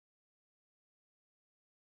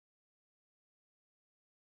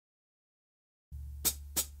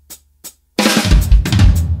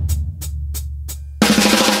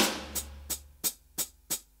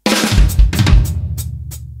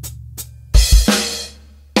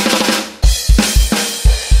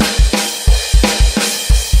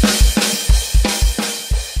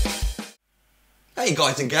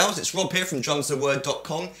guys and gals, it's Rob here from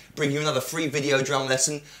drumstheword.com, bringing you another free video drum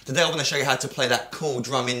lesson. Today I want to show you how to play that cool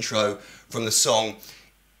drum intro from the song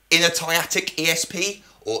Inertiatic ESP,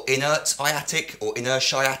 or Inertiatic, or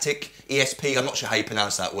Inertiatic ESP, I'm not sure how you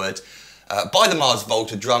pronounce that word, by the Mars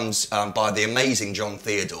Volta, drums by the amazing Jon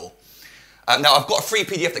Theodore. Now I've got a free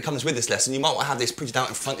PDF that comes with this lesson. You might want to have this printed out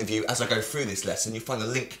in front of you as I go through this lesson. You'll find a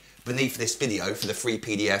link beneath this video for the free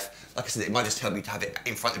PDF. Like I said, it might just help you to have it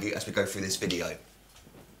in front of you as we go through this video.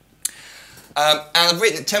 And I've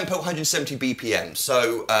written at tempo 170 BPM,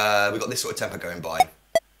 so we've got this sort of tempo going by.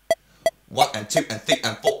 1 and 2 and 3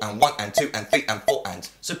 and 4 and 1 and 2 and 3 and 4 and.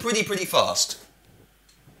 So pretty fast.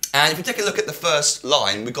 And if you take a look at the first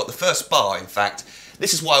line, we've got the first bar, in fact.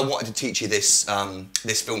 This is why I wanted to teach you this,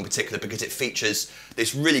 this film in particular, because it features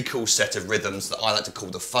this really cool set of rhythms that I like to call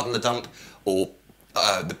the fuddle-a-dump, or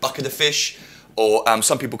the bucket of fish, or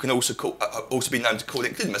some people can also be known to call it,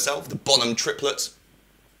 including myself, the Bonham triplet.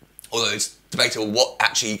 Although it's debatable what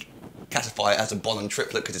actually classify it as a Bonham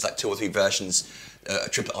triplet, because it's like 2 or 3 versions,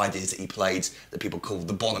 triplet ideas that he played that people call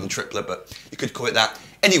the Bonham triplet, but you could call it that.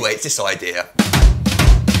 Anyway, it's this idea.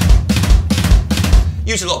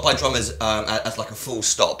 Used a lot by drummers as like a full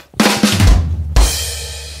stop.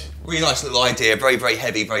 Really nice little idea, very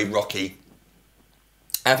heavy, very rocky.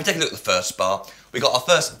 And if you take a look at the first bar, we got our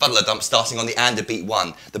first fuddle-a-dump starting on the and of beat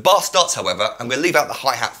 1. The bar starts, however, and we'll leave out the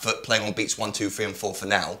hi-hat foot playing on beats 1, 2, 3 and 4 for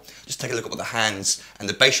now. Just take a look at what the hands and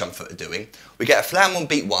the bass drum foot are doing. We get a flam on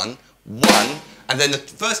beat 1, 1, and then the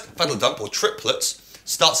first fuddle-a-dump or triplet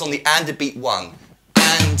starts on the and of beat 1,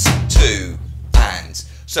 and 2, and.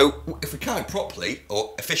 So if we count it properly,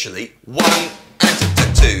 or officially, 1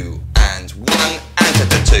 and 2, and 1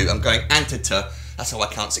 and 2. I'm going and to. That's how I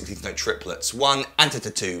count 16th note triplets. 1 and 2 and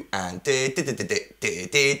 1 and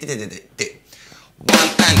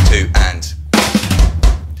 2 and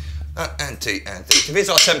 2 and 3. So here's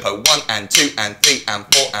our tempo: 1 and 2 and 3 and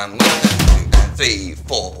 4 and 1 and 2 and 3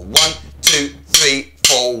 4. 1 2 3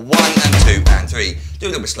 4 1 and 2 and 3. Do a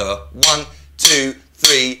little bit slower. 1 2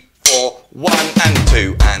 3 4 1 and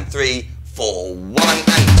 2 and 3 4 1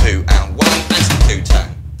 and 2 and 1 and 2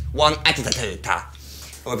 turn. 1 and 2 ta.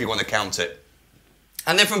 However you want to count it.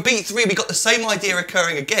 And then from beat 3 we got the same idea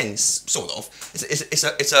occurring again, sort of.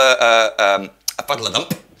 It's a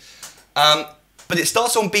fuddle-a-dump. But it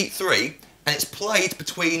starts on beat 3 and it's played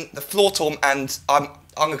between the floor tom and I'm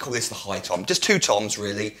going to call this the high tom. Just 2 toms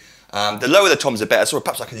really. The lower the toms are better, so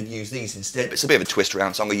perhaps I could have used these instead, but it's a bit of a twist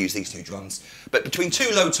around, so I'm going to use these 2 drums. But between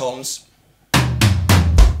 2 low toms,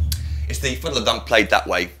 it's the fuddle-a-dump played that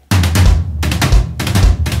way.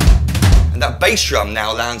 And that bass drum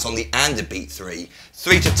now lands on the and of beat 3,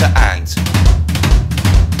 3 to and.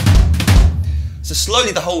 So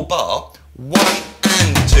slowly the whole bar, 1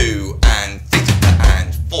 and 2 and 3 to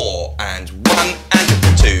and 4 and 1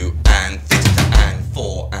 and 2 and 3 to and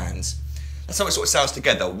 4 and. That's how it sort of sounds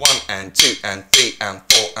together. 1 and 2 and 3 and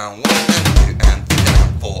 4 and 1 and 2 and 3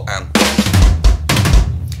 and 4 and.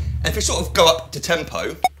 And if we sort of go up to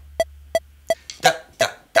tempo, da da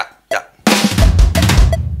da da.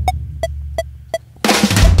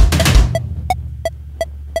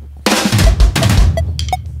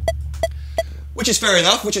 Which is fair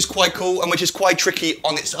enough, which is quite cool and which is quite tricky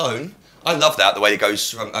on its own. I love that, the way it goes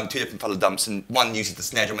from 2 different fuddle-dumps, and one uses the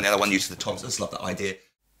snare drum and the other one uses the toms. I just love that idea.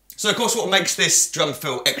 So of course what makes this drum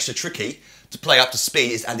fill extra tricky to play up to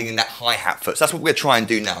speed is adding in that hi-hat foot. So that's what we're going to try and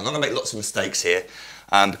do now. I'm not going to make lots of mistakes here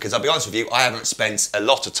because I'll be honest with you, I haven't spent a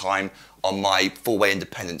lot of time on my full-way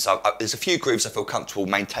independence. There's a few grooves I feel comfortable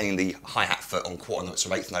maintaining the hi-hat foot on quarter notes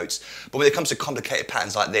or eighth notes, but when it comes to complicated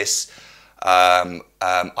patterns like this, I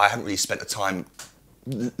haven't really spent the time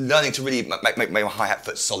learning to really make my hi-hat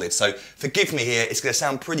foot solid. So forgive me here, it's going to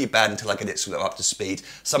sound pretty bad until I get it sort of up to speed.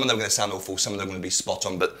 Some of them are going to sound awful, some of them are going to be spot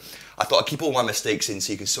on, but I thought I'd keep all my mistakes in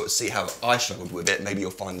so you can sort of see how I struggled with it. Maybe you'll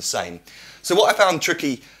find the same. So what I found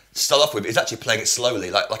tricky to start off with is actually playing it slowly,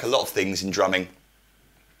 like a lot of things in drumming.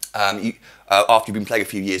 After you've been playing a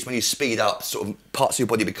few years, when you speed up, sort of parts of your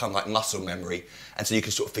body become like muscle memory, and so you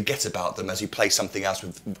can sort of forget about them as you play something else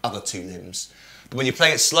with other 2 limbs. But when you're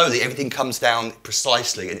playing it slowly, everything comes down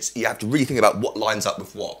precisely, and you have to really think about what lines up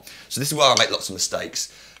with what. So this is where I make lots of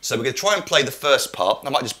mistakes. So we're going to try and play the first part. I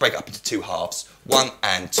might just break it up into 2 halves. 1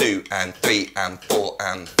 and 2 and 3 and 4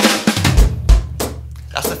 and.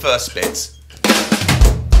 That's the first bit.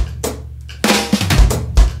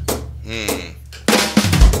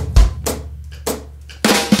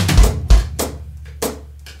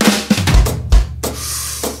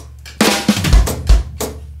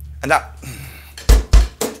 And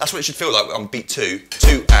that's what it should feel like on beat 2.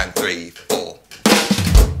 2 and 3, 4.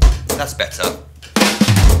 That's better.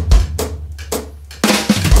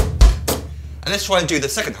 And let's try and do the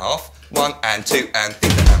second half. 1 and 2 and 3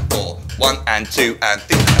 and 4. 1 and 2 and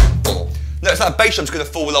 3 and 4. Notice that bass drum's going to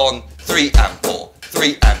fall on 3 and 4,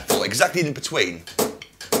 3 and 4, exactly in between.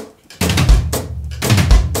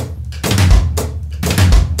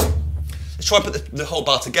 Let's try and put the whole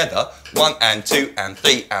bar together. 1 and 2 and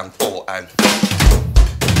 3 and 4 and...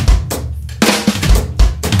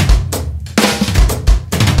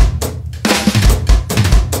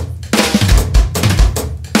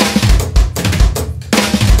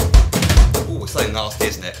 Ooh, it's so nasty,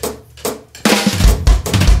 isn't it?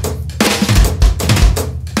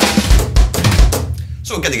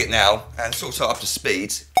 Sort of getting it now, and sort of up to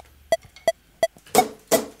speed.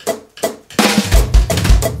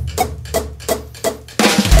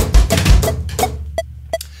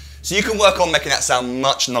 So you can work on making that sound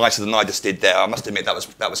much nicer than I just did there. I must admit that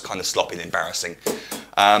was kind of sloppy and embarrassing.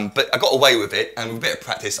 But I got away with it, and with a bit of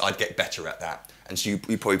practice I'd get better at that. And so you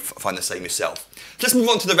probably find the same yourself. Let's move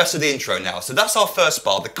on to the rest of the intro now. So that's our first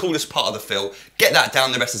bar, the coolest part of the fill. Get that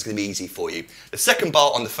down, the rest is going to be easy for you. The second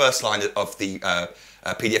bar on the first line of the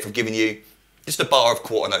PDF I've given you, just a bar of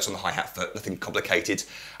quarter notes on the hi-hat foot, nothing complicated.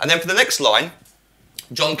 And then for the next line,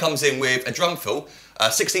 Jon comes in with a drum fill,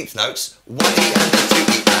 16th notes, 1 E and 2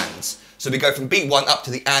 E ands. So we go from beat 1 up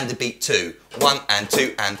to the and to beat 2. 1 and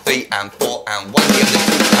 2 and 3 and 4 and 1 E and 2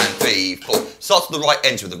 and 3, 4. Starts with the right,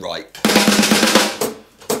 ends with the right.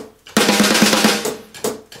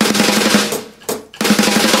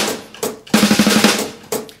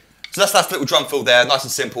 So that's that little drum fill there, nice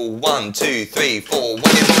and simple. 1, 2, 3, 4, 1 in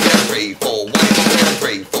 3 and 3, 4, 1 in 3 and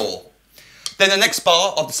 3, 4. Then the next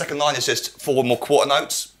bar of the second line is just 4 more quarter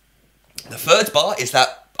notes. The third bar is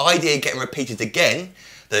that idea getting repeated again,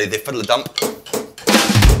 the fiddle dump,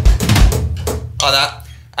 like that.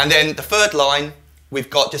 And then the third line, we've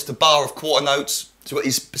got just a bar of quarter notes. So we've got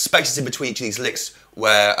these spaces in between each of these licks,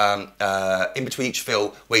 where in between each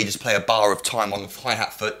fill, where you just play a bar of time on the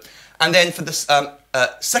hi-hat foot. And then for this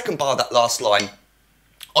second bar of that last line,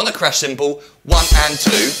 on the crash cymbal, 1 and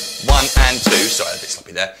 2, 1 and 2, sorry, a bit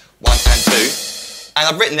sloppy there, 1 and 2. And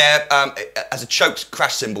I've written there as a choked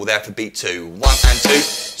crash cymbal there for beat 2, 1 and 2.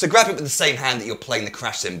 So grab it with the same hand that you're playing the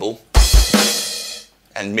crash cymbal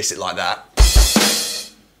and miss it like that.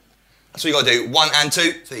 That's what you got to do, 1 and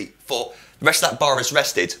 2, 3, 4. The rest of that bar is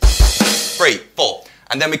rested, 3, 4.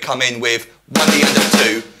 And then we come in with 1 the end of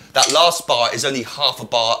 2. That last bar is only half a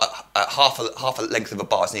bar, half a length of a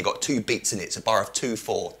bar, so you've got 2 beats in it. It's a bar of 2,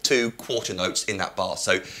 4, 2 quarter notes in that bar.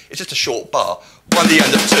 So it's just a short bar. 1 the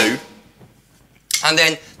end of 2. And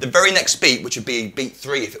then the very next beat, which would be beat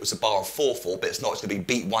 3 if it was a bar of 4, 4, but it's not, it's going to be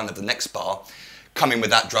beat 1 of the next bar, coming with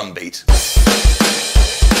that drum beat.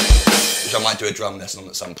 Which I might do a drum lesson on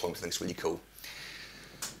at some point, I think it's really cool.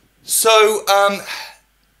 So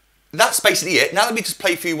that's basically it. Now let me just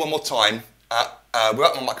play for you one more time. We're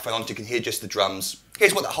up my microphone on so you can hear just the drums.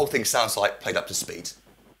 Here's what that whole thing sounds like played up to speed.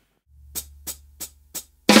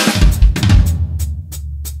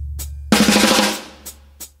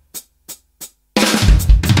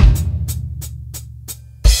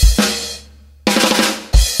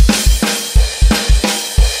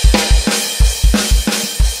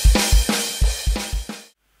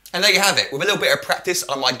 And there you have it. With a little bit of practice,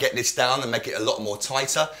 I might get this down and make it a lot more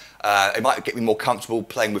tighter. It might get me more comfortable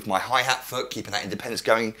playing with my hi-hat foot, keeping that independence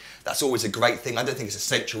going. That's always a great thing. I don't think it's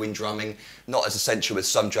essential in drumming. Not as essential as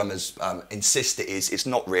some drummers insist it is. It's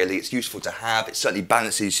not really. It's useful to have. It certainly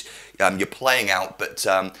balances your playing out, but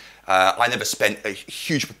I never spent a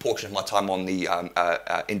huge proportion of my time on the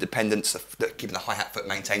independence, keeping the hi-hat foot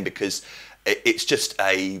maintained, because it's just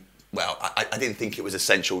a, well, I didn't think it was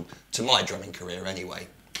essential to my drumming career anyway.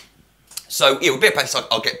 So yeah, with a bit of practice,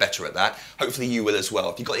 I'll get better at that. Hopefully you will as well.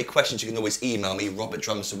 If you've got any questions, you can always email me,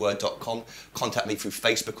 rob@drumstheword.com, contact me through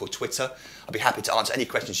Facebook or Twitter. I'll be happy to answer any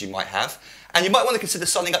questions you might have. And you might want to consider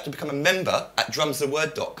signing up to become a member at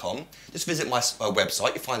drumstheword.com. Just visit my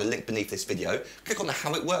website, you'll find a link beneath this video. Click on the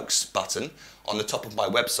How It Works button on the top of my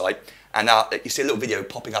website, and you see a little video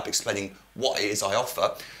popping up explaining what it is I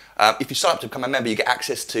offer. If you sign up to become a member, you get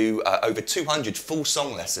access to over 200 full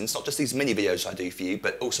song lessons, not just these mini videos I do for you,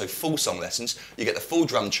 but also full song lessons. You get the full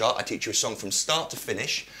drum chart. I teach you a song from start to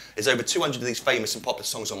finish. There's over 200 of these famous and popular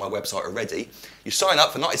songs on my website already. You sign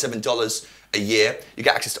up for $97 a year. You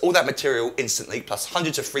get access to all that material instantly, plus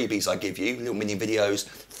hundreds of freebies I give you, little mini videos,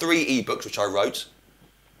 3 ebooks which I wrote.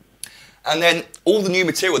 And then all the new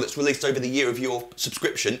material that's released over the year of your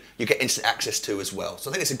subscription, you get instant access to as well.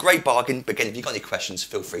 So I think it's a great bargain. But again, if you've got any questions,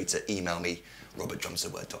 feel free to email me,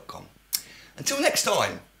 rob@drumstheword.com. Until next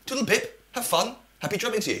time, toodle pip, have fun, happy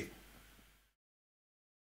drumming to you.